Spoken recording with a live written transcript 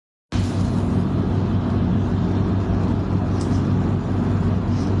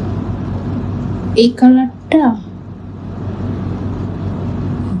এই কালারটা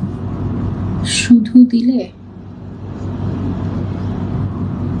শুধু দিলে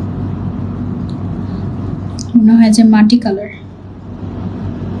মনে হয় যে মাটি কালার।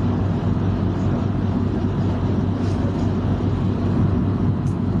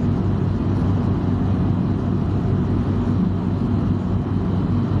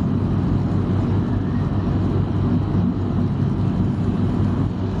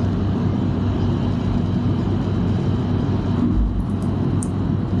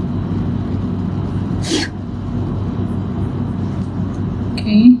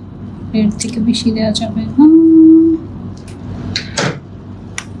 এর থেকে বেশি দেওয়া যাবে না।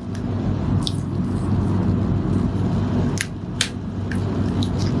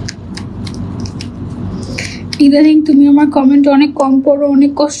 ইদানিং তুমি আমার কমেন্ট অনেক কম পড়ো,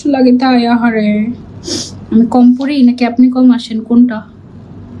 অনেক কষ্ট লাগে তাই। আহারে আমি কম পড়ি নাকি আপনি কম আসেন, কোনটা?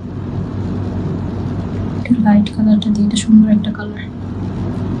 লাইট কালারটা দিয়ে, এটা সুন্দর একটা কালার।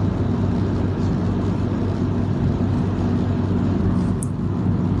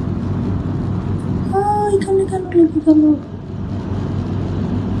 এখানে কেন লেগে গেল?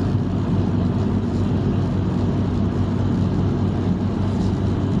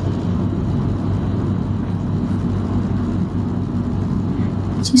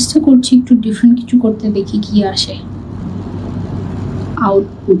 চেষ্টা করছি একটু ডিফারেন্ট কিছু করতে, দেখি কি আসে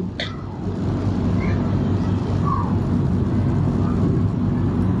আউটপুট।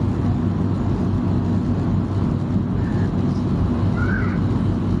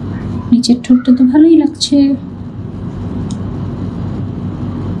 নিচের ঠোঁটটা তো ভালোই লাগছে।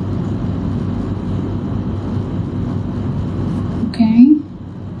 ওকে,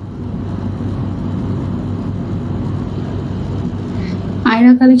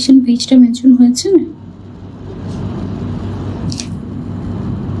 আয়রা কালেকশন পেজটা মেনশন হয়েছে?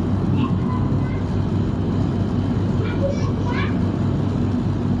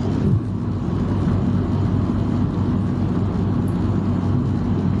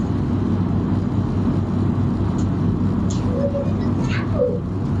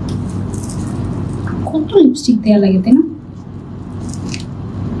 কত লিপস্টিক দেওয়া লাগে তাই না?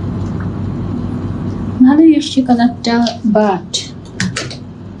 ভালোই এসছে কালারটা, বাট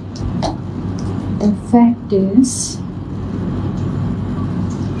the fact is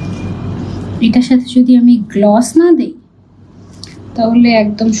এটার সাথে যদি আমি গ্লস না দেই তাহলে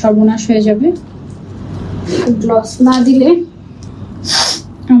একদম সর্বনাশ হয়ে যাবে। গ্লস না দিলে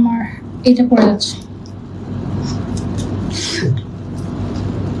আমার এটা পড়ে যাচ্ছে।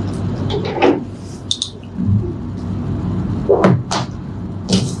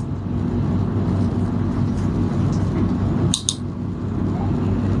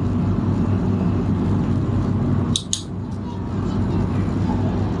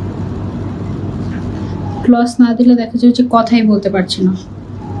 গ্লস না দিলে দেখা যায় যে কথাই বলতে পারছি না,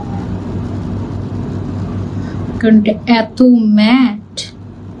 কারণ এটা এত ম্যাট।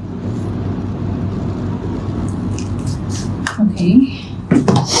 ওকে,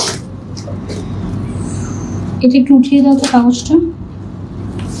 এটা একটু উঠিয়ে দাও তো কাগজটা।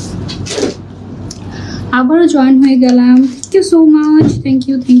 আবারও জয়েন হয়ে গেলাম, thank you so much, thank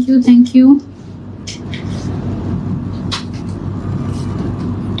you thank you thank you.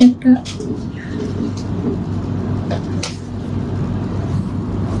 একটা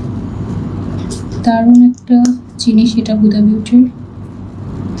দারুণ একটা জিনিস এটা হুদা বিউটির।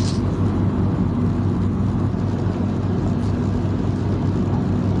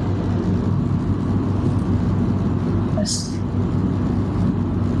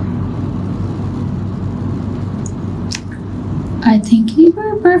 I think you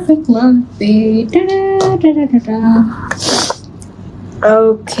were perfect love, babe.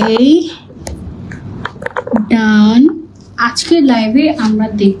 Okay, done. আজকের লাইভে আমরা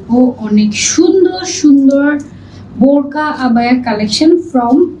দেখবো অনেক সুন্দর সুন্দর বোরকা abaya collection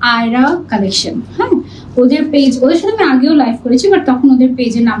from Ayra collection. হ্যাঁ, ওদের পেজ, ওদের সাথে আমি আগেও লাইভ করেছি, বাট তখন ওদের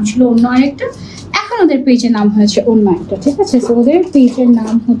পেজের নাম ছিল অন্য আরেকটা, এখন ওদের পেজের নাম হয়েছে অন্য একটা। ঠিক আছে, তো ওদের পেজের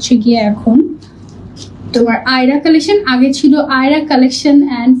নাম হচ্ছে গিয়ে এখন তোমার আয়রা কালেকশন, আগে ছিল Ayra collection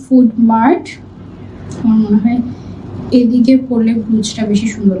and food mart. আমার মনে হয় এদিকে পড়লে ব্লুজটা বেশি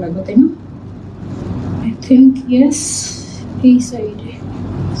সুন্দর লাগবে, তাই না? আই থিঙ্ক ইয়েস, এই সাইডে।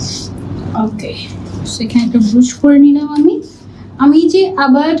 ওকে, সেখানে একটা ব্লুজ করে নিলাম আমি। আমি যে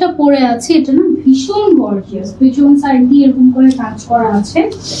আবায়াটা পরে আছি এটা না ভীষণ গর্জিয়াস। পেছন সাইড দিয়ে এরকম করে কাজ করা আছে,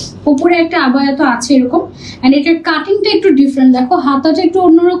 উপরে একটা আবায়া তো আছে এরকম। এন্ড এটার কাটিংটা একটু ডিফারেন্ট, দেখো হাতাটা একটু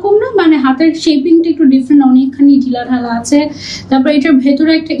অন্যরকম না, মানে হাতের শেপিংটা একটু ডিফারেন্ট, অনেকখানি ঢিলা ঢালা আছে। তারপর এটার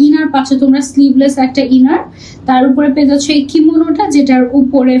ভেতরে একটা ইনার পাচ্ছে তোমরা, স্লিভলেস একটা ইনার। তার উপরে পেয়ে যাচ্ছে এই কিমোনোটা, যেটার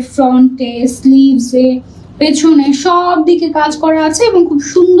উপরে ফ্রন্টে, স্লিভসে, পেছনে সব দিকে কাজ করা আছে এবং খুব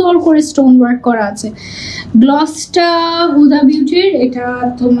সুন্দর করে স্টোন ওয়ার্ক করা আছে। গ্লসটা হুদা বিউটির, এটা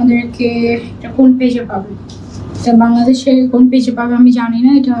তোমাদেরকে এটা কোন পেজে পাবে, এটা বাংলাদেশের কোন পেজে পাবে আমি জানি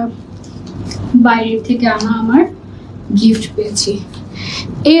না, এটা বাইরের থেকে আনা, আমার গিফট পেয়েছি।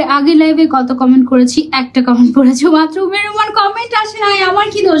 এর আগে লাইভে কত কমেন্ট করেছি, একটা কমেন্ট করেছো মাত্র, মেরুমান কমেন্ট আসে নাই, আমার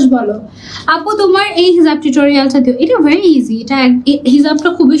কি দোষ বলো আপু? তোমার এই হিজাব টিউটোরিয়ালটা দিও, এটা ভেরি ইজি। এটা হিজাবটা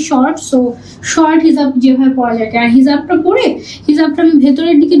খুবই শর্ট, সো শর্ট হিজাব যেভাবে পরা যায়, আর হিজাবটা পরে হিজাবটা আমি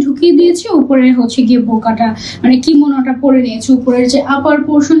ভেতরের দিকে ঢুকিয়ে দিয়েছি, উপরে হচ্ছে গিয়ে বোরকাটা মানে কিমোনোটা পরে নিয়েছি, উপরের যে আপার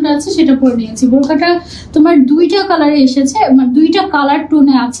পোর্শনটা আছে সেটা পরে নিয়েছি। বোরকাটা তোমার দুইটা কালারে এসেছে, মানে দুইটা কালার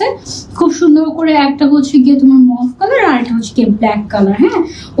টোনে আছে খুব সুন্দর করে, একটা হচ্ছে গিয়ে তোমার মফ কালার আর একটা হচ্ছে গিয়ে ব্ল্যাক কালার। হ্যাঁ,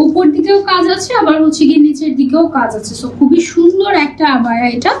 উপর দিকেও কাজ আছে, আবার হচ্ছে গিয়ে নিচের দিকেও কাজ আছে। সো খুবই সুন্দর একটা আবায়া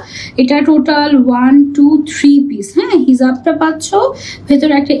এটা। এটা টোটাল 1 2 3 পিস। হ্যাঁ, হিজাবটা পাচ্ছ,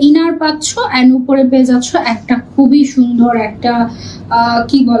 ভেতরে একটা ইনার পাচ্ছ, এন্ড উপরে পেয়ে যাচ্ছ একটা খুবই সুন্দর একটা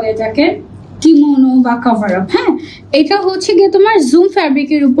কি বলে এটাকে, কিমোনো বা কভার আপ। হ্যাঁ, এটা হচ্ছে গিয়ে তোমার জুম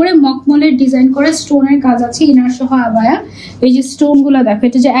ফ্যাব্রিকের উপরে মকমলের ডিজাইন করে স্টোনের কাজ আছে, ইনার সহ আবায়া। এই যে স্টোন গুলা দেখো,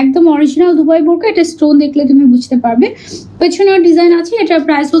 এটা যে একদম অরিজিনাল দুবাই বোরকা, এটা স্টোন দেখলে তুমি বুঝতে পারবে। পেছনের ডিজাইন আছে, এটার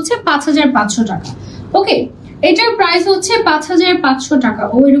প্রাইস হচ্ছে 5500 টাকা। ওকে, এটার প্রাইস হচ্ছে 5500 টাকা।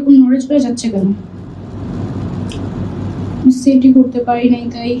 ও এরকম নড়ে চড়ে যাচ্ছে কেন? সেটি করতে পারি নাই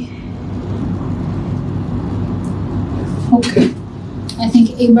তাই। ওকে, আই থিংক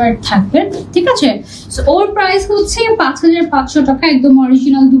এবার থাকবে, ঠিক আছে। সো ওর প্রাইস হচ্ছে 5500 টাকা, একদম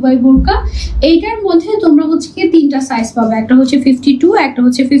অরিজিনাল দুবাই বোরকা। এইটার মধ্যে তোমরা হচ্ছে কি তিনটা সাইজ পাবে, একটা হচ্ছে 52, একটা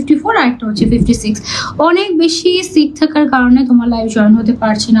হচ্ছে 54 আর একটা হচ্ছে 56। অনেক বেশি সিক থাকার কারণে তোমার লাইভ জয়েন হতে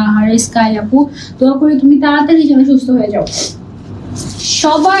পারছি না। আরে স্কাই আপু, দয়া করে তুমি তাড়াতাড়ি যেন সুস্থ হয়ে যাও।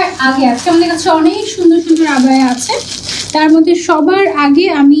 সবার আগে আজকে আমাদের কাছে অনেক সুন্দর সুন্দর আবায়া আছে, তার মধ্যে সবার আগে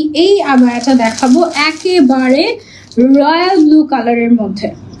আমি এই আবায়াটা দেখাবো, একেবারে রয়্যাল ব্লু কালারের মধ্যে,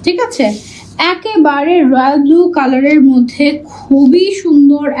 ঠিক আছে, একেবারে রয়্যাল ব্লু কালারের মধ্যে খুবই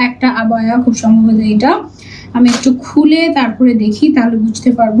সুন্দর একটা আবায়া। খুব সম্ভবত এটা আমি একটু খুলে তারপরে দেখি, তাহলে বুঝতে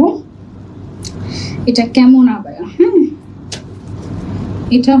পারবো এটা কেমন আবায়া। হ্যাঁ,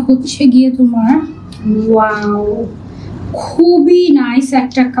 এটা হচ্ছে গিয়ে তোমার ওয়াও, খুবই নাইস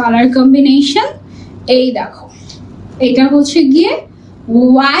একটা কালার কম্বিনেশন। এই দেখো, এটা হচ্ছে গিয়ে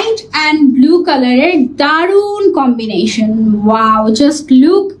হোয়াইট অ্যান্ড ব্লু কালারের দারুন combination. Wow, just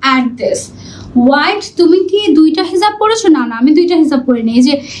look at this. White, তুমি কি দুইটা হিজাব পরেছো? না না, আমি দুইটা হিজাব পরে নেই,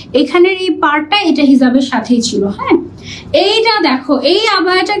 যে এখানের এই পার্টটা এটা হিজাবের সাথেই ছিল। হ্যাঁ, এইটা দেখো, এই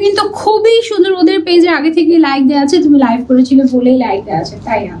আবায়াটা কিন্তু খুবই সুন্দর। ওদের পেজে আগে থেকে লাইক দেওয়া আছে, তুমি লাইভ করেছিলে বলেই লাইক দেওয়া আছে,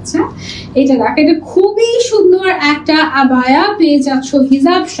 তাই আছে। এটা দেখো, এটা খুবই সুন্দর একটা আবায়া, পেয়ে যাচ্ছ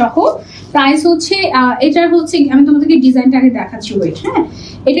হিজাব সহ। প্রাইস হচ্ছে এটার হচ্ছে, আমি তোমাদেরকে ডিজাইনটা আগে দেখাচ্ছি, ওয়েট। হ্যাঁ,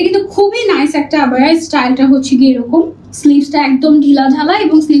 এটা কিন্তু খুবই নাইস একটা আবায়া। স্টাইলটা হচ্ছে গিয়ে এরকম, স্লিভসটা একদম ঢিলা ঢালা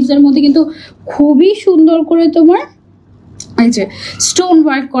এবং স্লিভসের মধ্যে কিন্তু খুবই সুন্দর করে তোমার এই যে স্টোন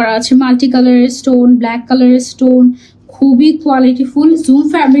ওয়ার্ক করা আছে, মাল্টি কালারের স্টোন, ব্ল্যাক কালারের স্টোন, খুবই কোয়ালিটিফুল। জুম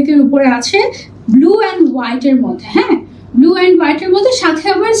ফ্যাব্রিকের উপরে আছে, ব্লু অ্যান্ড হোয়াইটের মধ্যে। হ্যাঁ, ব্লু অ্যান্ড হোয়াইটের মধ্যে, সাথে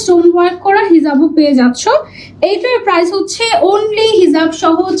আবার স্টোন ওয়ার্ক করা হিজাবও পেয়ে যাচ্ছ। এইটার প্রাইস হচ্ছে অনলি হিজাব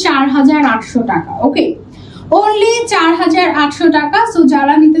সহ 4800 টাকা। ওকে, অনলি 4800 টাকা। সো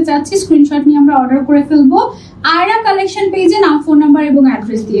যারা নিতে চাচ্ছি স্ক্রিনশট নিয়ে আমরা অর্ডার করে ফেলবো। আয়রা কালেকশন পেজে নাম, ফোন নাম্বার এবং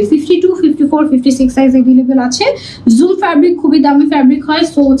অ্যাড্রেস দিয়ে। 52, 54, 56 সাইজ অ্যাভেলেবল আছে। জুম ফ্যাব্রিক খুবই দামি ফ্যাব্রিক হয়,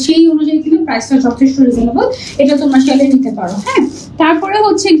 সো সেই অনুযায়ী কিন্তু প্রাইসটা যথেষ্ট রিজনেবল, এটা তোমরা চাইলে নিতে পারো। হ্যাঁ, তারপরে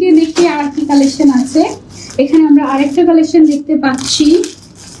হচ্ছে গিয়ে দেখি আর কি কালেকশন আছে। এখানে আমরা আরেকটা কালেকশন দেখতে পাচ্ছি,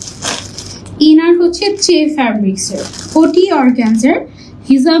 ইনার হচ্ছে চে ফ্যাব্রিক্সের, 40 অর্গানজার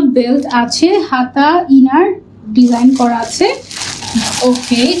হিজাব বেল্ট আছে, হাতা ইনার ডিজাইন করা আছে।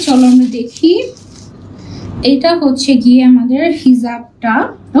 ওকে, চলো আমরা দেখি। এটা হচ্ছে গিয়ে আমাদের হিজাবটা।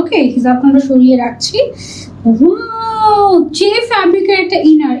 ওকে, হিজাবটা আমরা সরিয়ে রাখছি। চে ফ্যাব্রিকের একটা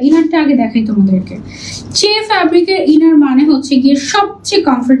ইনার, ইনারটা আগে দেখাই তোমাদেরকে। চে ফ্যাব্রিকের ইনার মানে হচ্ছে গিয়ে সবচেয়ে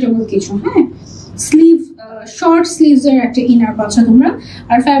কমফোর্টেবল কিছু। হ্যাঁ, স্লিভ, শর্ট স্লিভস এর একটা ইনার পাচ্ছ তোমরা,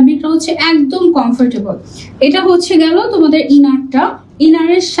 আর ফ্যাব্রিকটা হচ্ছে একদম কমফোর্টেবল। এটা হচ্ছে গেল তোমাদের ইনারটা।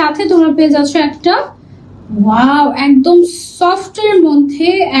 ইনারের সাথে তোমরা পেয়ে যাচ্ছ একটা ওয়াও, একদম সফটের মধ্যে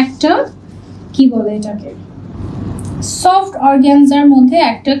একটা কি বলে এটাকে, সফট অর্গানজার মধ্যে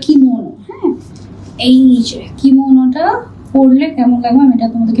একটা কিমোনো। হ্যাঁ, এই যে কিমোনোটা পরলে কেমন লাগবে আমি এটা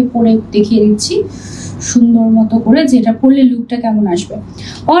তোমাদেরকে পরে দেখিয়ে দিচ্ছি সুন্দর মতো করে, যেটা পরলে লুকটা কেমন আসবে।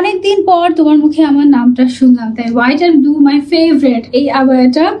 অনেকদিন পর তোমার মুখে আমার নামটা শুনলাম, তাই white and blue my favourite. এই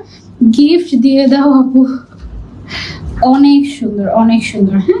আবায়াটা গিফট দিয়ে দাও আপু, অনেক সুন্দর অনেক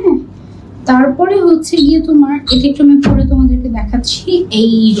সুন্দর। হ্যাঁ, তারপরে হচ্ছে গিয়ে তোমার এটা একটু আমি পরে তোমাদেরকে দেখাচ্ছি।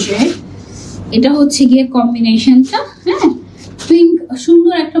 এই যে এটা হচ্ছে গিয়ে কম্বিনেশনটা, হ্যাঁ, পিঙ্ক,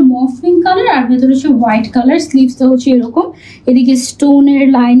 সুন্দর একটা মফ পিঙ্ক কালার আর ভেতরে হচ্ছে হোয়াইট কালার। স্লিভসটা হচ্ছে এরকম, এদিকে স্টোনের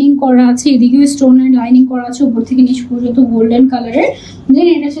লাইনিং করা আছে, এদিকেও স্টোনের লাইনিং করা আছে, উপর থেকে নিচ পর্যন্ত গোল্ডেন কালারের। দেন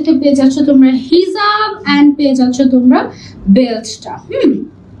এটার সাথে পেয়ে যাচ্ছ তোমরা হিজাব অ্যান্ড পেয়ে যাচ্ছ তোমরা বেল্টটা।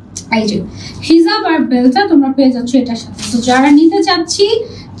 এই যে হিজাব আর বেল্টটা তোমরা পেয়ে যাচ্ছ এটার সাথে। তো যারা নিতে চাচ্ছি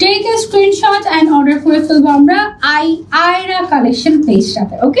take a screenshot and order করে ফেলবো আমরা আয়রা কালেকশন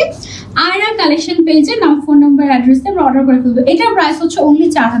পেজটাতে। ওকে, আয়রা কালেকশন পেজে নাম, ফোন নাম্বার, অ্যাড্রেস দিয়ে আমরা অর্ডার করে ফেলবো। এটার প্রাইস হচ্ছে অনলি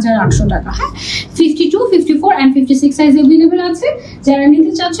 4800 টাকা। হ্যাঁ, 52, 54 অ্যান্ড 56 সাইজ অ্যাভেলেবল আছে। যারা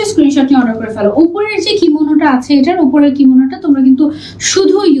নিতে চাচ্ছ স্ক্রিনশট নিয়ে অর্ডার করে ফেলো। উপরের যে কিমোনোটা আছে, এটার উপরের কিমোনোটা তোমরা কিন্তু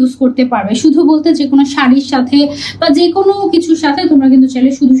শুধু ইউজ করতে পারবে, শুধু বলতে যে কোনো শাড়ির সাথে বা যে কোনো কিছুর সাথে তোমরা কিন্তু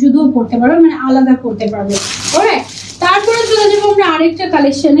চাইলে শুধু শুধুও পরতে পারবে, মানে আলাদা করতে পারবে। অলরাইট, তারপরে চলে যাবো আমরা আরেকটা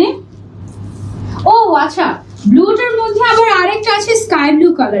কালেকশনে। ও আচ্ছা, ব্লুটার মধ্যে আবার আরেকটা আছে স্কাই ব্লু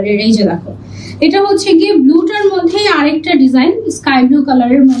কালারের। এই যে দেখো, এটা হচ্ছে গিয়ে ব্লুটার মধ্যে আরেকটা ডিজাইন স্কাই ব্লু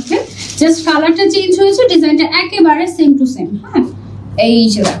কালারের মধ্যে, জাস্ট কালারটা চেঞ্জ হয়েছে, ডিজাইনটা একেবারে সেম টু সেম। হ্যাঁ, এই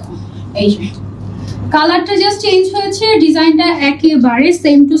যে দেখো, এই যে কালারটা জাস্ট চেঞ্জ হয়েছে, ডিজাইনটা একেবারে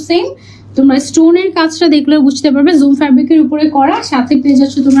সেম টু সেম। তোমরা স্টোনের কাজটা দেখলে বুঝতে পারবে, জুম ফ্যাব্রিকের উপরে করা, সাথে পেয়ে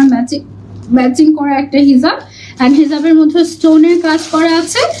যাচ্ছ তোমরা ম্যাচিং করা একটা হিজাব, এন্ড হিজাবের মধ্যে স্টোনের কাজ করা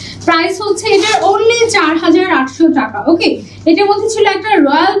আছে। প্রাইস হচ্ছে এটার অনলি 4800 টাকা। ওকে, এটার মধ্যে ছিল একটা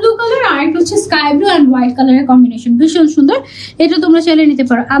রয়্যাল ব্লু কালার আর একটা হচ্ছে স্কাই ব্লু অ্যান্ড হোয়াইট কালারের কম্বিনেশন, ভীষণ সুন্দর। এটা তোমরা চাইলে নিতে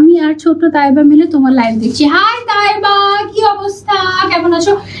পারো। আমি আর ছোট্ট তাইবা মিলে তোমার লাইভ দেখছি। হাই তাইবা, কি অবস্থা, কেমন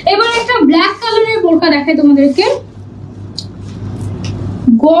আছো? এবার একটা ব্ল্যাক কালারের বোরকা দেখাই তোমাদেরকে।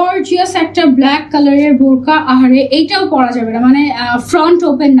 গর্জিয়াস একটা ব্ল্যাক কালারের বোরকা। আরে এইটাও পরা যাবে না, মানে ফ্রন্ট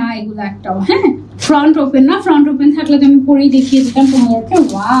ওপেন না এগুলো একটাও। হ্যাঁ, ফ্রন্ট ওপেন না, ফ্রন্ট ওপেন থাকলে তো আমি পরেই দেখিয়ে দিতাম তোমাদেরকে।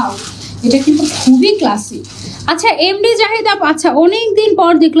 ওয়াও, এটা কিন্তু খুবই ক্লাসিক। আচ্ছা, এমডি জাহিদা, আচ্ছা অনেকদিন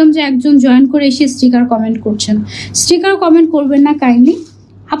পর দেখলাম যে একজন জয়েন করে এসে স্টিকার কমেন্ট করছেন। স্টিকার কমেন্ট করবেন না কাইন্ডলি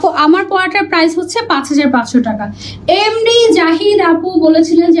আপু। আমার পড়াটার প্রাইস হচ্ছে 5500 টাকা। এমডি জাহিদ আপু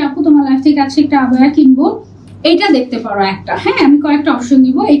বলেছিলেন যে আপু তোমার লাইফ থেকে আছে একটা আবায়া কিনবো, এটা দেখতে পারো একটা। হ্যাঁ, আমি কয়েকটা অপশন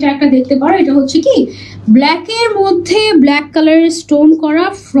দিব, এটা একটা দেখতে পারো। এটা হচ্ছে কি ব্ল্যাকের মধ্যে ব্ল্যাক কালারের স্টোন করা,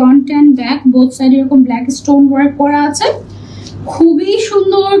 front and back both side এরকম ব্ল্যাক স্টোন ওয়ার্ক করা আছে, খুবই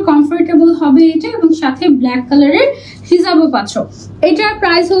সুন্দর, কমফোর্টেবল হবে এটা, এবং সাথে ব্ল্যাক কালারের হিজাবও পাচ্ছ। এটার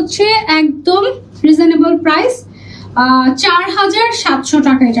প্রাইস হচ্ছে একদম রিজনেবল প্রাইস, 4700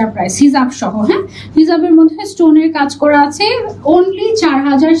 টাকা এটার প্রাইস, হিজাব সহ। হ্যাঁ, হিজাবের মধ্যে স্টোনের কাজ করা আছে, অনলি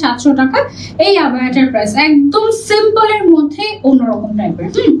 4700 টাকা এই আবায়াটার প্রাইস। একদম সিম্পলের মধ্যে অন্যরকম টাইপের,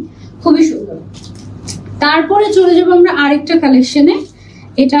 খুবই সুন্দর। তারপরে চলে যাবো আমরা আরেকটা কালেকশনে।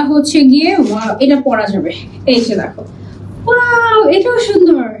 এটা হচ্ছে গিয়ে এটা পরা যাবে, এই যে দেখো, ওয়াও এটাও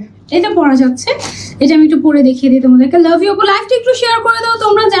সুন্দর, এটা পরা যাচ্ছে। এটা আমি একটু পরে দেখিয়ে দিই তোমাদেরকে। লাভ ইউ আপু, লাইভটা একটু শেয়ার করে দাও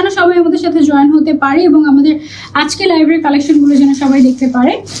তোমরা, যেন সবাই আমাদের সাথে জয়েন হতে পারে এবং আমাদের আজকে লাইভের কালেকশনগুলো যেন সবাই দেখতে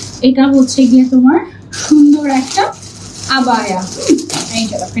পারে। এটা হচ্ছে গিয়ে তোমার সুন্দর একটা আবায়া।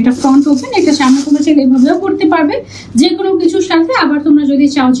 এইটা দেখো, এটা ফ্রন্ট ওপেন, এটা সামনে তোমরা চাইলে এইভাবেও পড়তে পারবে যে কোনো কিছুর সাথে। আবার তোমরা যদি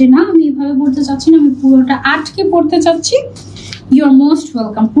চাও যে না আমি এইভাবে পড়তে চাচ্ছি না, আমি পুরোটা আটকে পড়তে চাচ্ছি, ইউ আর মোস্ট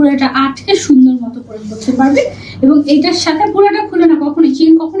ওয়েলকাম। পুরোটা আটকে সুন্দর মতো করে পড়তে পারবে। এবং এটার সাথে পুরোটা খুলে না, কখনোই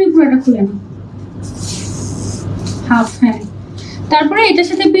চেন কখনোই পুরোটা খুলে না, হাফ। হ্যাঁ, তারপরে এটার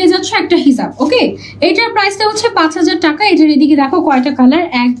সাথে পেয়ে যাচ্ছ একটা হিজাব। ওকে, এটার প্রাইসটা হচ্ছে 5000 টাকা। এটার এদিকে দেখো কয়টা কালার,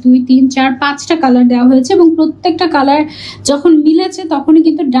 1 2 3 4 5টা কালার দেওয়া হয়েছে, এবং প্রত্যেকটা কালার যখন মিলেছে তখনই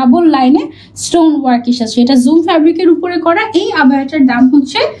কিন্তু ডাবল লাইনে স্টোন ওয়ার্ক এসেছে। এটা জুম ফ্যাব্রিকের উপরে করা। এই আবায়াটার দাম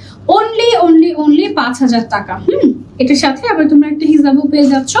হচ্ছে অনলি 5000 টাকা। এটার সাথে আবার তোমরা একটা হিজাবও পেয়ে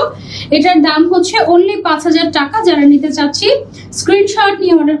যাচ্ছ। এটার দাম হচ্ছে অনলি 5000 টাকা। যারা নিতে চাচ্ছি স্ক্রিনশট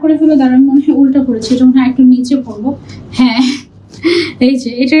নিয়ে অর্ডার করে ফেলো। দাঁড়ান, মনে হয় উল্টা পড়েছে, এটা মনে হয় একটু নিচে পড়বো। হ্যাঁ, এই যে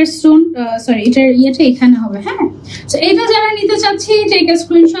এটার স্টোন, সরি এটার ইয়েটা এখানে হবে। হ্যাঁ, তো এটা যারা নিতে চাচ্ছি take a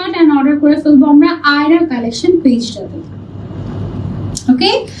screenshot and order করে ফেলবো আমরা আয়রা কালেকশন পেজটাতে।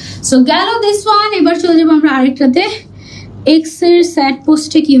 ওকে, সো গেল দিস ওয়ান। এবার চলে যাবো আমরা আরেকটাতে। এক্স এর স্যাট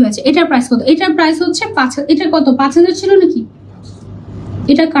পোস্টে কি হয়েছে, এটার প্রাইস কত? এটার প্রাইস হচ্ছে 5000। এটা কত, 5000 ছিল নাকি?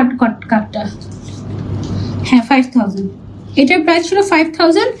 এটা কাটটা, হ্যাঁ 5000। এটার প্রাইস ছিল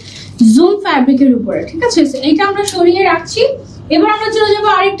 5000 জুম ফ্যাব্রিকের উপরে। ঠিক আছে, এটা আমরা সরিয়ে রাখছি। এবার আমরা চলে যাবো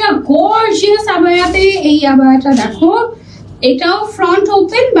আরেকটা গর্জিয়াস আবায়াতে। এই আবায়াটা দেখো, এটাও ফ্রন্ট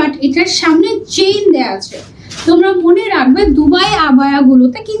ওপেন, বাট এটার সামনে চেইন দেয়া আছে। তোমরা মনে রাখবে দুবাই আবায়া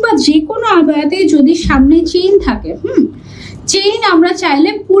গুলোতে কিংবা যে কোনো আবায়াতে যদি সামনে চেইন থাকে, চেইন আমরা চাইলে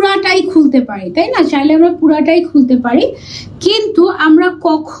পুরাটাই খুলতে পারি, তাই না? চাইলে আমরা পুরাটাই খুলতে পারি, কিন্তু আমরা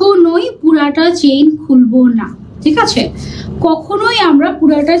কখনোই পুরাটা চেইন খুলবো না, ঠিক আছে? কখনোই আমরা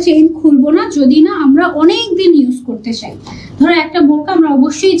পুরাটা চেইন খুলবো না যদি না আমরা অনেক দিন ইউজ করতে চাই। ধরো একটা বোরকা আমরা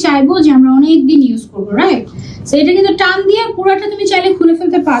অবশ্যই চাইবো যে আমরা অনেক দিন ইউজ করবো, রাইট? তো এটা কিন্তু টান দিয়ে পুরাটা তুমি চাইলে খুলে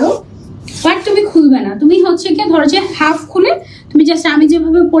ফেলতে পারো, বাট তুমি খুলবে না। তুমি হচ্ছে কি ধরো যে হাফ খুলে তুমি জাস্ট আমি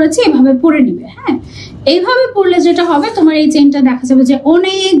যেভাবে পরেছি এভাবে পরে নিবে। হ্যাঁ, এইভাবে পরলে যেটা হবে তোমার এই চেইনটা দেখা যাবে যে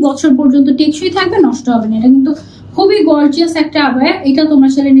অনেক বছর পর্যন্ত টেকসই থাকবে, নষ্ট হবে না। এটা কিন্তু খুবই গর্জিয়াস একটা আবায়া, এটা তোমরা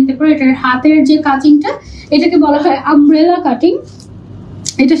চাইলে নিতে পারো। এটার হাতের যে কাটিংটা এটাকে বলা হয় আমব্রেলা কাটিং।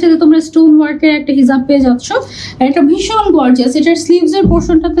 এটার সাথে তোমরা স্টোন ওয়ার্কের একটা হিজাব পেয়ে যাচ্ছ, এটা ভীষণ গর্জিয়াস। এটার স্লিভস এর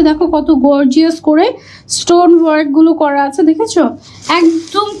পোর্শনটাতে দেখো কত গর্জিয়াস করে স্টোন ওয়ার্ক গুলো করা আছে, দেখেছো?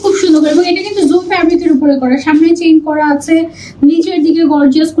 একদম খুব সুন্দর করে। এবং এটা কিন্তু জুম ফ্যাব্রিকের উপরে করা, সামনে চেইন করা আছে, নিচের দিকে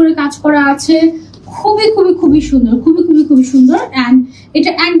গর্জিয়াস করে কাজ করা আছে। খুবই খুবই খুবই সুন্দর, খুবই সুন্দর। অ্যান্ড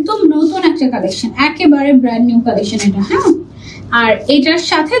এটা একদম নতুন একটা কালেকশন, একেবারে ব্র্যান্ড নিউ কালেকশন এটা। হ্যাঁ, আর এটার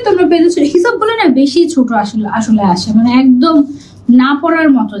সাথে তোমরা পেয়ে যাচ্ছ হিসাব বলে না বেশি ছোট আসলে আসে, মানে একদম না পড়ার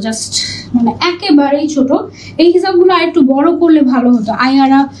মতো, জাস্ট মানে একেবারেই ছোট। এই হিসাবগুলো আর একটু বড় করলে ভালো হতো।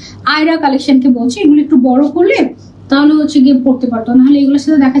 আয়রা কালেকশনকে বলছি, এগুলো একটু বড় করলে তাহলে হচ্ছে গিয়ে পড়তে পারতো, নাহলে এগুলোর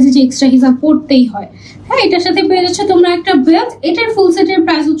সাথে দেখা যায় যে এক্সট্রা হিসাব পড়তেই হয়। হ্যাঁ, এটার সাথে পেয়ে যাচ্ছে তোমরা একটা বেল্ট। এটার ফুল সেটের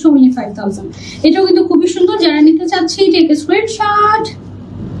প্রাইস হচ্ছে only 5000। এটাও কিন্তু খুবই সুন্দর, যারা নিতে চাচ্ছি take a screenshot.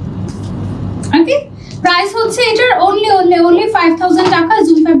 Okay, price হচ্ছে এটার only 5000 টাকা।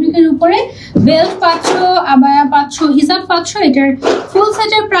 জুম ফ্যাব্রিকের উপরে বেল্ট পাচ্ছ, আবায়া পাচ্ছ, হিজাব পাচ্ছ। এটার ফুল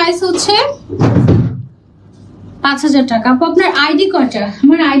সেটের প্রাইস হচ্ছে 5000 টাকা। আপু আপনার আইডি কয়টা?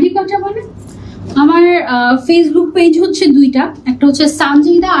 আমার আইডি কয়টা মানে আমার ফেসবুক পেজ হচ্ছে দুইটা, একটা হচ্ছে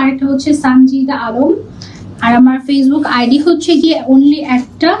সানজিদা আর একটা হচ্ছে সানজিদা আলম। আর আমার ফেসবুক আইডি হচ্ছে গিয়ে অনলি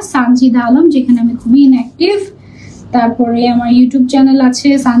একটা, সানজিদা আলম, যেখানে আমি খুবই ইনঅ্যাক্টিভ। তারপরে আমার ইউটিউব চ্যানেল আছে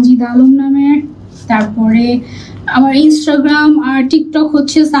সানজিদা আলম নামের। তারপরে আমার ইনস্টাগ্রাম আর টিকটক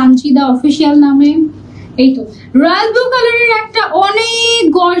হচ্ছে সানজিদা অফিসিয়াল নামে। এই তো রয়্যাল ব্লু কালারের একটা অনেক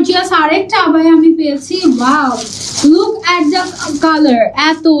গর্জিয়াস আরেকটা আবায়া আমি পেয়েছি। Wow, look at the colour,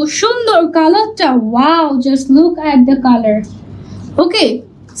 এত সুন্দর কালারটা। Wow, just look at the colour. Okay,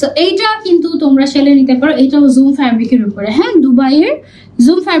 so এইটা কিন্তু তোমরা সেলে নিতে পারো। এটাও জুম ফ্যাব্রিকের উপরে, হ্যাঁ, দুবাইয়ের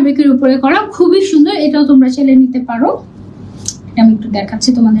জুম ফ্যাব্রিকের উপরে করা, খুবই সুন্দর। এটাও তোমরা সেলে নিতে পারো। আমি একটু দেখাচ্ছি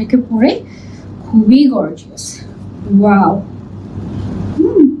তোমাদেরকে পরে, খুবই গর্জিয়াস। ওয়াও,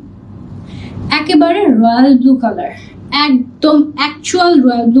 একেবারে রয়্যাল ব্লু কালার, একদম অ্যাকচুয়াল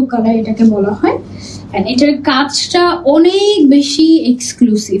রয়্যাল ব্লু কালার এটাকে বলা হয়। এন্ড এটার কাজটা অনেক বেশি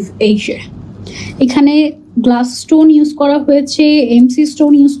এক্সক্লুসিভ। এই যে এখানে গ্লাস স্টোন ইউজ করা হয়েছে, এমসি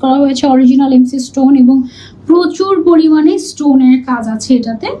স্টোন ইউজ করা হয়েছে, অরিজিনাল এমসি স্টোন, এবং প্রচুর পরিমাণে স্টোনের কাজ আছে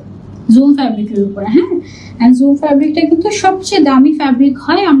এটাতে জুম ফ্যাব্রিকের উপরে। হ্যাঁ, এন্ড জুম ফ্যাব্রিকটা কিন্তু সবচেয়ে দামি ফ্যাব্রিক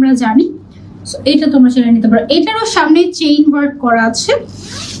হয় আমরা জানি। সো এটা তোমরা সেটা নিতে পারো। এটারও সামনে চেইন ওয়ার্ক করা আছে।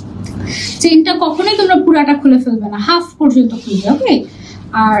 চেইনটা কখনোই তোমরা পুরাটা খুলে ফেলবে না, হাফ পর্যন্ত খুলবে। ওকে,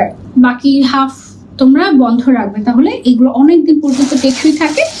 আর বাকি হাফ তোমরা বন্ধ রাখবে, তাহলে এগুলো অনেকদিন পর্যন্ত টেকসই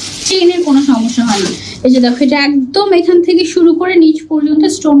থাকে, চেইনের কোনো সমস্যা হয় না। এই যে দেখো, এটা একদম এখান থেকে শুরু করে নিচ পর্যন্ত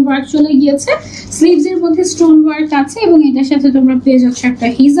স্টোন ওয়ার্ক চলে গিয়েছে, স্লিভস এর মধ্যে স্টোন ওয়ার্ক আছে, এবং এটার সাথে তোমরা পেয়ে যাচ্ছ একটা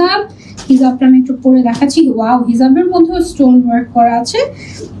হিজাব। হিজাবটা আমি একটু পরে দেখাচ্ছি। ওয়াও, হিজাবের মধ্যেও স্টোন ওয়ার্ক করা আছে।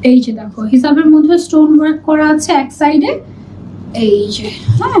 এই যে দেখো, হিজাবের মধ্যে স্টোন ওয়ার্ক করা আছে এক সাইডে। এই যে,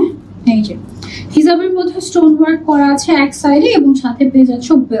 হ্যাঁ, এই যে হিজাবের মধ্যে স্টোন ওয়ার্ক করা আছে এক সাইডে, এবং সাথে পেয়ে যাচ্ছ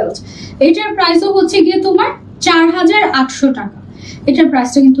বেল্ট। এটার প্রাইসও হচ্ছে গিয়ে তোমার 4800 টাকা। এটার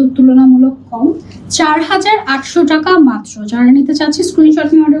প্রাইসটা কিন্তু তুলনামূলক কম, 4800 টাকা মাত্র। যারা নিতে চাচ্ছি স্ক্রিনশট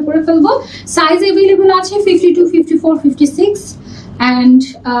নিয়ে অর্ডার করে ফেলবো। সাইজ অ্যাভেলেবল আছে 52, 54, 56। অ্যান্ড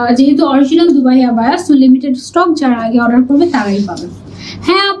যেহেতু original Dubai abaya, so limited stock, যারা আগে অর্ডার করবে তারাই পাবে।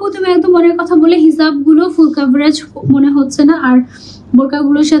 হ্যাঁ আপু, তুমি একদম মনের কথা বলে, হিজাবগুলো ফুল কাভারেজ মনে হচ্ছে না, আর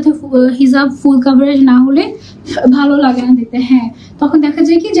বোরকাগুলোর সাথে হিজাব ফুল কাভারেজ না হলে ভালো লাগে না দেখতে। হ্যাঁ, তখন দেখা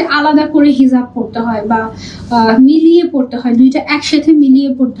যায় কি যে আলাদা করে হিজাব পড়তে হয় বা মিলিয়ে পড়তে হয়, দুইটা একসাথে মিলিয়ে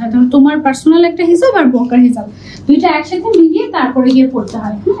পড়তে হয়। ধরো তোমার পার্সোনাল একটা হিজাব আর বোরকার হিজাব, দুইটা একসাথে মিলিয়ে তারপরে গিয়ে পড়তে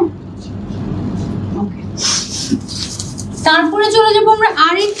হয়। হ্যাঁ, ওকে। তারপরে চলে যাবো আমরা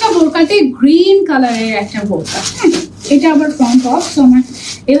আরেকটা বোরকাতে, গ্রিন কালারের একটা বোরকা। হ্যাঁ, এটা আবার ফ্রন্ট অফ, তো আমার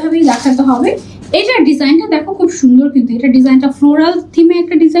এভাবেই দেখাতে হবে। এটার ডিজাইনটা দেখো খুব সুন্দর, কিন্তু এটা ডিজাইনটা ফ্লোরাল থিমে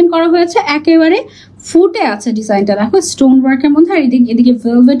একটা ডিজাইন করা হয়েছে, একেবারে ফুটে আছে ডিজাইনটা। দেখো স্টোন ওয়ার্কের মধ্যে, আর এদিকে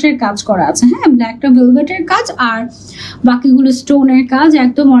ভেলভেটের কাজ করা আছে। হ্যাঁ, ব্ল্যাকটা ভেলভেটের কাজ, আর বাকিগুলো স্টোনের কাজ,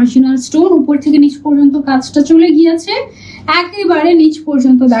 একদম অরিজিনাল স্টোন, উপর থেকে নিচ পর্যন্ত কাজটা চলে গিয়েছে। একেবারে নিচ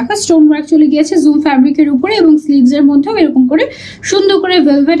পর্যন্ত দেখো স্টোন ওয়ার্ক চলে গিয়েছে জুম ফ্যাব্রিকের উপরে, এবং স্লিভস এর মধ্যেও এরকম করে সুন্দর করে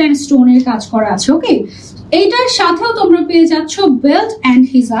ভেলভেট এন্ড স্টোনের কাজ করা আছে। ওকে, এইটার সাথেও তোমরা পেয়ে যাচ্ছ বেল্ট এন্ড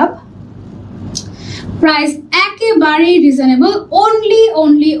হিজাব। প্রাইস একেবারেই রিজনেবল,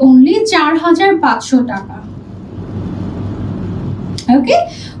 অনলি 4500 টাকা। ওকে,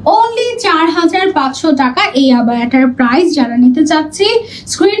 অনলি 4500 টাকা এই আবায়াটার প্রাইস। যারা নিতে চাচ্ছি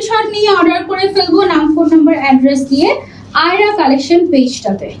স্ক্রিনশট নিয়ে অর্ডার করে ফেলবো নাম, ফোন নাম্বার, অ্যাড্রেস দিয়ে আয়রা কালেকশন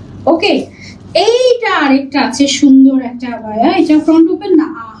পেজটাতে। ওকে, এইটা আরেকটা আছে সুন্দর একটা আবায়া, এটা ফ্রন্ট ওপেন না,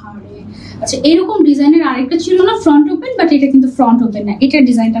 আহারে আচ্ছা এরকম ডিজাইনের আরেকটা ছিল না ফ্রন্ট ওপেন, বাট এটা কিন্তু ফ্রন্ট ওপেন না, এটার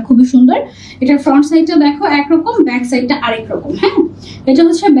ডিজাইনটা খুবই সুন্দর। এটার ফ্রন্ট সাইডটা দেখো একরকম, ব্যাক সাইডটা আরেক রকম। হ্যাঁ, এটা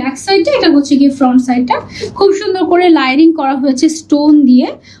হচ্ছে ব্যাক সাইডটা, এটা হচ্ছে কি ফ্রন্ট সাইডটা। খুব সুন্দর করে লাইনিং করা হয়েছে স্টোন দিয়ে,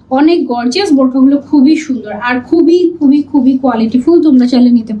 অনেক গর্জিয়াস। বোরকাগুলো খুবই সুন্দর আর খুবই খুবই খুবই কোয়ালিটিফুল, তোমরা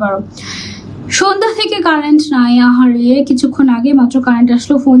চাইলে নিতে পারো। সন্ধ্যা থেকে কারেন্ট নাই, আহারে কিছুক্ষণ আগে মাত্র কারেন্ট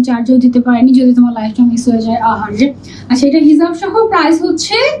আসলো, ফোন চার্জও দিতে পারেনি, যদি তোমার লাইফটা মিস হয়ে যায়, আহারে। আচ্ছা, এটা হিজাব সহ প্রাইস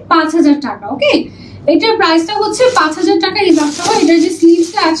হচ্ছে 5000 টাকা। ওকে, এটার প্রাইসটা হচ্ছে 5000 টাকা হিজাব সহ। এটার যে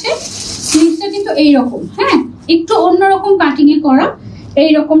স্লিভসটা আছে, স্লিভসটা কিন্তু এইরকম, হ্যাঁ একটু অন্যরকম কাটিং এ করা,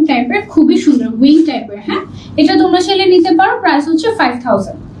 এইরকম টাইপের, খুবই সুন্দর উইং টাইপের। হ্যাঁ, এটা তোমরা চাইলে নিতে পারো, প্রাইস হচ্ছে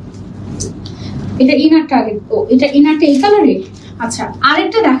 5000। এটা ইনারটা আগে, এটা ইনারটা এই কালারে। আচ্ছা,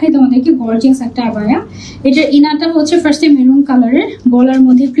 আরেকটা দেখাই তোমাদেরকে, গর্জিয়াস একটা আবায়া। এটার ইনারটা হচ্ছে ফার্স্টে মেরুন কালারের, গলার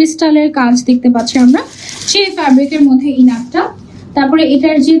মধ্যে ক্রিস্টালের কাজ দেখতে পাচ্ছি আমরা, সেই ফ্যাব্রিকের মধ্যে ইনারটা। তারপরে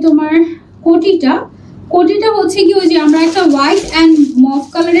এটার যে তোমার কোটিটা, কোটিটা হচ্ছে কি ওই যে আমরা একটা হোয়াইট অ্যান্ড মফ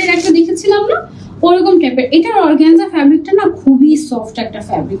কালারের একটা দেখেছিলাম না, ওরকম টাইপের। এটার অর্গানজা ফ্যাব্রিকটা না খুবই সফট একটা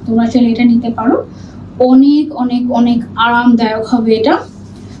ফ্যাব্রিক, তোমরা চাইলে এটা নিতে পারো, অনেক অনেক অনেক আরামদায়ক হবে এটা,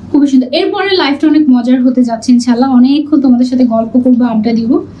 খুবই সুন্দর। এরপরে লাইফটা অনেক মজার হতে যাচ্ছে ইনশাল্লাহ, অনেকক্ষণ তোমাদের সাথে গল্প করবো, আড্ডা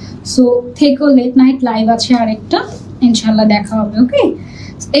দিব। সো থেকো, লেট নাইট লাইভ আছে আরেকটা, ইনশাল্লাহ দেখা হবে। ওকে,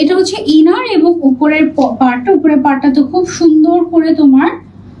 এটা হচ্ছে ইনার এবং উপরের পার্টটা, উপরের পার্টটা তো খুব সুন্দর করে তোমার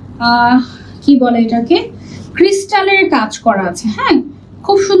কি বলে এটাকে, ক্রিস্টালের কাজ করা আছে। হ্যাঁ,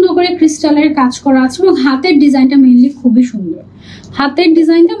 খুব সুন্দর করে ক্রিস্টালের কাজ করা আছে, এবং হাতের ডিজাইনটা মেইনলি খুবই সুন্দর। হাতের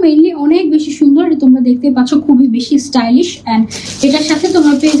ডিজাইনটা মেইনলি অনেক বেশি সুন্দর, তোমরা দেখতে পাচ্ছ খুবই বেশি স্টাইলিশ। অ্যান্ড এটার সাথে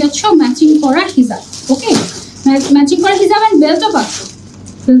তোমরা পেয়ে যাচ্ছ ম্যাচিং করা হিজাব। ওকে, ম্যাচিং করা হিজাব অ্যান্ড বেল্টও পাচ্ছ,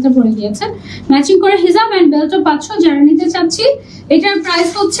 বেল্টটা পরে গিয়েছে, ম্যাচিং করা হিজাব অ্যান্ড বেল্টও পাচ্ছ। যারা নিতে চাচ্ছি, এটার প্রাইস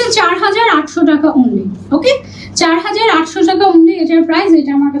হচ্ছে 4800 টাকা অনলি। ওকে, 4800 টাকা অনলি এটার প্রাইস।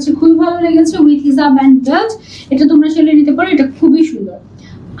 এটা আমার কাছে খুবই ভালো লেগেছে, উইথ হিজাব অ্যান্ড বেল্ট, এটা তোমরা চলে নিতে পারো, এটা খুবই সুন্দর।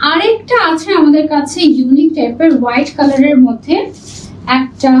 আরেকটা আছে আমাদের কাছে ইউনিক টাইপের হোয়াইট কালারের মধ্যে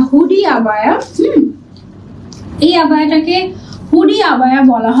একটা হুডি আবায়া। এই আবায়াটাকে হুডি আবায়া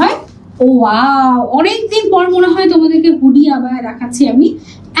বলা হয়। ও ওয়াও, অনেকদিন পর মনে হয় তোমাদেরকে হুডি আবায়া দেখাচ্ছি আমি,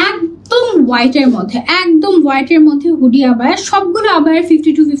 একদম হোয়াইটের মধ্যে, একদম হোয়াইটের মধ্যে হুডি আবায়া। সবগুলো আবায়ার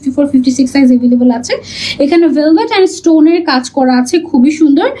 52, 54, 56 সাইজ এভেলেবল আছে। এখানে ভেলভেট অ্যান্ড স্টোনের কাজ করা আছে, খুবই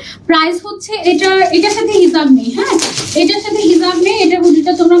সুন্দর। প্রাইস হচ্ছে এটার সাথে হিজাব নেই, হ্যাঁ এটার সাথে হিজাব নেই, এটা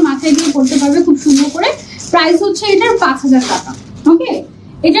হুডিটা তোমরা মাথায় দিয়ে পড়তে পারবে খুব সুন্দর করে। প্রাইস হচ্ছে এটার 5000 টাকা। ওকে,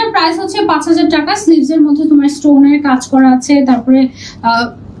 এটার প্রাইস হচ্ছে 5000 টাকা। স্লিভস এর মধ্যে তোমার স্টোনের কাজ করা আছে, তারপরে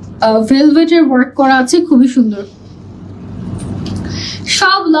ভেলভেটের ওয়ার্ক করা আছে, খুবই সুন্দর।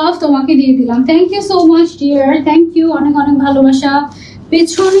 সব লাভ তোমাকে দিয়ে দিলাম, thank you so much dear, thank you, অনেক অনেক ভালোবাসা।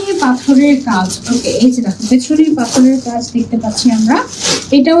 পেছনে পাথরের কাজ। ওকে, এই যে দেখো পেছনে পাথরের কাজ দেখতে পাচ্ছি আমরা,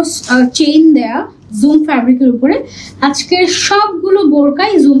 এটাও চেইন দেয়া জুম ফ্যাব্রিকের উপরে। আজকে সবগুলো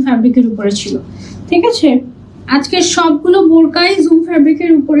বোরকাই জুম ফ্যাব্রিকের উপরে ছিল, ঠিক আছে, আজকে সবগুলো বোরকাই জুম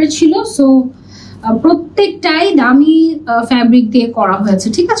ফ্যাব্রিকের উপরে ছিল। সো প্রত্যেকটাই দামি ফ্যাব্রিক দিয়ে করা হয়েছে,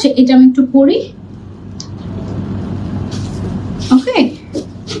 ঠিক আছে। এটা আমি একটু পরি। ওকে,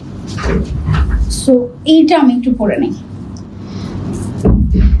 সো এইটা আমি একটু পরে নেই।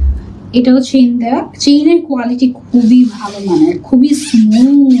 এটাও চেইন দেয়া, চেইনের কোয়ালিটি খুবই ভালো মানের, খুবই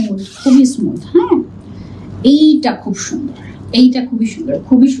স্মুথ, খুবই স্মুথ। হ্যাঁ, এইটা খুব সুন্দর, এইটা খুবই সুন্দর,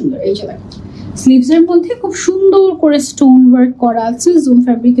 খুবই সুন্দর। এই যে দেখো স্লিভস এর মধ্যে খুব সুন্দর করে স্টোন ওয়ার্ক করা আছে জুম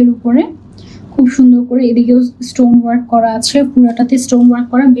ফ্যাব্রিকের উপরে, খুব সুন্দর করে। এদিকেও স্টোন ওয়ার্ক করা আছে, পুরোটাতে স্টোন ওয়ার্ক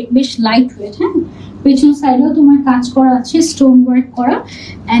করা, বেশ লাইট ওয়েট। হ্যাঁ, পেছন সাইডেও তোমার কাজ করা আছে, স্টোন ওয়ার্ক করা।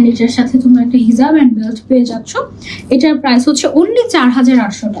 এন্ড এটার সাথে তোমরা একটা হিজাব এন্ড বেল্ট পেয়ে যাচ্ছ। এটার প্রাইস হচ্ছে অনলি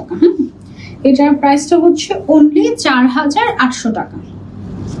 4800 টাকা। হ্যাঁ, এটার প্রাইসটা হচ্ছে অনলি 4800 টাকা।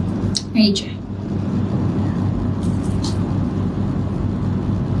 এই যে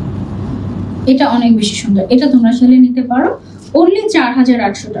এটা অনেক বেশি সুন্দর, এটা তোমরা চাইলে নিতে পারো, অনলি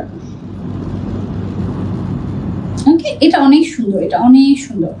 4800 টাকা। ওকে, এটা অনেক সুন্দর, এটা অনেক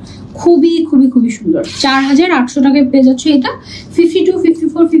সুন্দর, খুবই খুবই খুবই সুন্দর। 4800 টাকায় পেয়ে যাচ্ছে এটা। 52,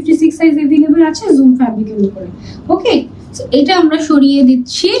 54, 56 সাইজ এভেলেবল আছে জুম ফ্যাব্রিকের উপরে। ওকে, এটা আমরা সরিয়ে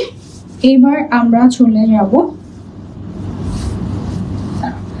দিচ্ছি। এবার আমরা চলে যাব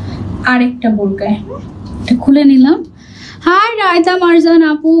আরেকটা বোরকায়, এটা খুলে নিলাম। হাই রায়তা মারজান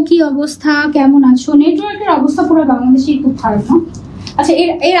আপু, কি অবস্থা, কেমন আছো? নেটওয়ার্কের অবস্থা পুরো বাংলাদেশে খুব খারাপ না? আচ্ছা,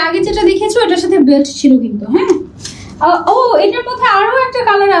 এর আগে যেটা দেখেছো এটার সাথে বেল্ট ছিল কিন্তু, হ্যাঁ। ও, এটার মধ্যে আরো একটা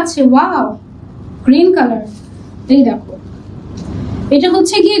কালার আছে, ওয়াও, গ্রিন কালার। এই দেখো, এটা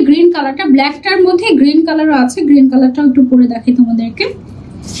হচ্ছে গিয়ে গ্রিন কালারটা, ব্ল্যাকটার মধ্যে গ্রিন কালারও আছে। গ্রিন কালারটাও একটু পরে দেখাই তোমাদেরকে।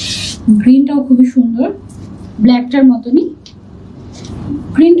 গ্রিনটাও খুবই সুন্দর, ব্ল্যাকটার মতনই।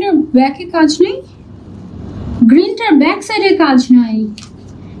 গ্রিনটার ব্যাকে কাজ নেই, গ্রিনটার ব্যাক সাইডে কাজ নাই,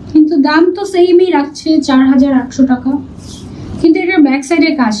 কিন্তু দাম তো সেমই রাখছে 4800 টাকা, কিন্তু এটার ব্যাক সাইডে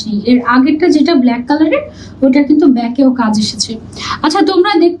কাজ নেই। এর আগেরটা যেটা ব্ল্যাক কালারের, ওটা কিন্তু ব্যাকেও কাজ এসেছে। আচ্ছা,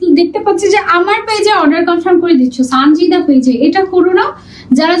 তোমরা দেখতে পাচ্ছি যে আমার পেজে অর্ডার কনফার্ম করে দিচ্ছ, সানজিদা পেজে এটা করো না।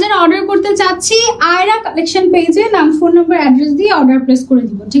 যারা যারা অর্ডার করতে চাচ্ছি আয়রা কালেকশন পেজে নাম, ফোন নাম্বার, অ্যাড্রেস দিয়ে অর্ডার প্লেস করে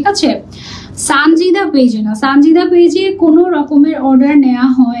দিব, ঠিক আছে? সানজিদা পেজে না, সানজিদা পেজে কোনো রকমের অর্ডার নেওয়া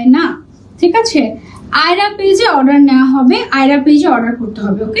হয় না, ঠিক আছে? আয়রা পেজে অর্ডার নেওয়া হবে, আয়রা পেজে অর্ডার করতে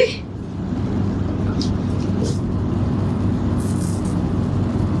হবে, ওকে?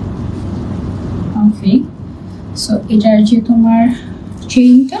 ওকে, সো এটার যে তোমার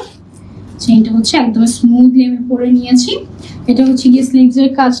চেইনটা হচ্ছে একদম স্মুথলি আমি পরে নিয়েছি। এটা হচ্ছে গিয়ে স্লিভসের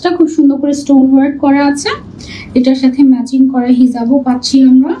কাজটা খুব সুন্দর করে স্টোন ওয়ার্ক করা আছে। এটার সাথে ম্যাচিং করা হিজাবও পাচ্ছি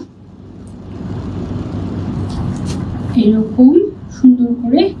আমরা, এরকম সুন্দর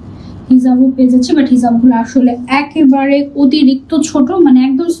করে হিজাবও পেয়ে যাচ্ছে। বাট হিজাবগুলো আসলে একেবারে অতিরিক্ত ছোট, মানে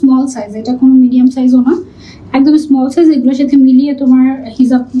একদম স্মল সাইজ, এটা কোনো মিডিয়াম সাইজও না, একদম স্মল সাইজ। এগুলোর সাথে মিলিয়ে তোমার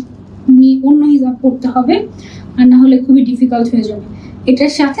হিজাব অন্য হিজাব পড়তে হবে, আর না হলে খুবই ডিফিকাল্ট হয়ে যাবে।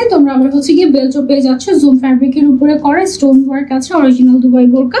 এটার সাথে তোমরা আবার হচ্ছে গিয়ে বেল্টও পেয়ে যাচ্ছ, জুম ফ্যাব্রিকের উপরে করা স্টোন ওয়ার্ক আছে, অরিজিনাল দুবাই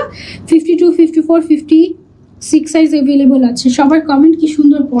বোরকা। 52, 54, 56 সাইজ অ্যাভেলেবল আছে। সবার কমেন্ট কি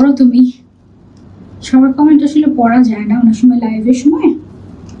সুন্দর পড়ো তুমি, সবার কমেন্ট আসলে পড়া যায় না অনেক সময়, লাইভের সময়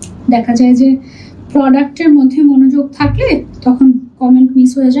দেখা যায় যে প্রোডাক্টের মধ্যে মনোযোগ থাকলে তখন কমেন্ট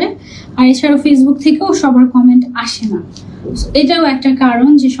মিস হয়ে যায়। আর এছাড়াও ফেসবুক থেকেও সবার কমেন্ট আসে না, এটাও একটা কারণ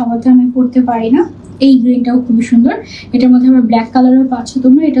যে সবাইকে আমি পড়তে পারি না। এই গ্রিনটাও খুবই সুন্দর, এটার মধ্যে আবার ব্ল্যাক কালারও পাচ্ছ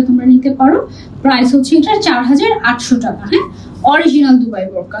তোমরা, এটা তোমরা নিতে পারো। প্রাইস হচ্ছে এটার 4800 টাকা, হ্যাঁ, অরিজিনাল দুবাই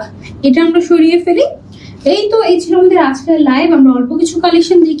বোরকা। এটা আমরা সরিয়ে ফেলি। এই তো, এই ছিল আমাদের আজকের লাইভ। আমরা অল্প কিছু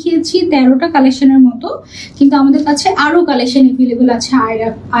কালেকশন দেখিয়েছি, 13টা কালেকশনের মতো, কিন্তু আমাদের কাছে আরো কালেকশন অ্যাভেলেবল আছে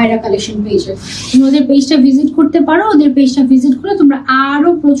আয়রা কালেকশন পেজে। তুমি ওদের পেজটা ভিজিট করতে পারো, ওদের পেজটা ভিজিট করে তোমরা আরো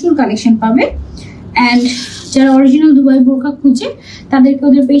প্রচুর কালেকশন পাবে। অ্যান্ড যারা অরিজিনাল দুবাই বোরকা খুঁজে তাদেরকে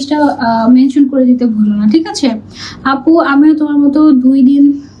ওদের পেজটা মেনশন করে দিতে ভুলো না, ঠিক আছে? আপু, আমিও তোমার মতো 2 দিন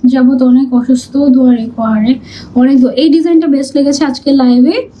যাবত অনেক অসুস্থ, দোয়া রেখো। আরে অনেক, এই ডিজাইনটা বেস্ট লেগেছে আজকের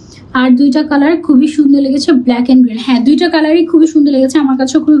লাইভে। আর দুইটা কালার খুবই সুন্দর লেগেছে, ব্ল্যাক এন্ড গ্রিন। হ্যাঁ, দুইটা কালারই খুবই সুন্দর লেগেছে, আমার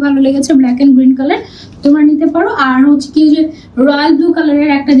কাছেও খুবই ভালো লেগেছে, ব্ল্যাক এন্ড গ্রিন কালার তোমরা নিতে পারো। আর হচ্ছে কি যে রয়্যাল ব্লু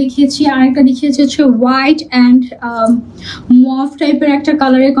কালারের একটা দেখিয়েছি, আর একটা দেখিয়েছি হচ্ছে হোয়াইট অ্যান্ড মফ টাইপের একটা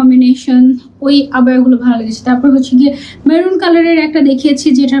কালারের কম্বিনেশন, ওই আবায়াগুলো ভালো লেগেছে। তারপর হচ্ছে গিয়ে মেরুন কালারের একটা দেখিয়েছি,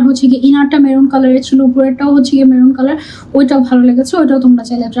 যেটা হচ্ছে গিয়ে ইনারটা মেরুন কালারের ছিল, উপরেরটাও হচ্ছে গিয়ে মেরুন কালার, ওইটাও ভালো লেগেছে, ওইটাও তোমরা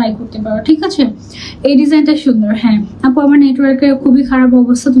চাইলে ট্রাই করতে পারো, ঠিক আছে? এই ডিজাইনটা সুন্দর। হ্যাঁ আপু, আমার নেটওয়ার্কের খুবই খারাপ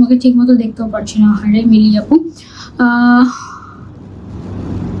অবস্থা, তোমাকে ঠিক মতো দেখতেও পারছি না। হারে মিলি আপু,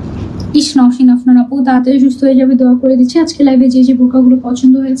 নওশিন আফনান আপু, তাড়াতাড়ি সুস্থ হয়ে যাবে, দোয়া করে দিচ্ছি। আজকে লাইভে যে যে বোরকাগুলো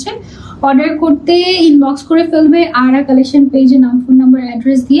পছন্দ হয়েছে অর্ডার করতে ইনবক্স করে ফেলবে আয়রা কালেকশন পেজে, নাম, ফোন নাম্বার,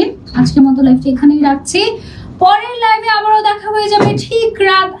 অ্যাড্রেস দিয়ে। আজকের মতো লাইভটা এখানেই রাখছি, পরের লাইভে আবারও দেখা হয়ে যাবে ঠিক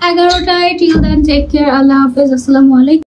রাত 11টায়। টিল দেন টেক কেয়ার, আল্লাহ হাফেজ, আসসালামু আলাইকুম।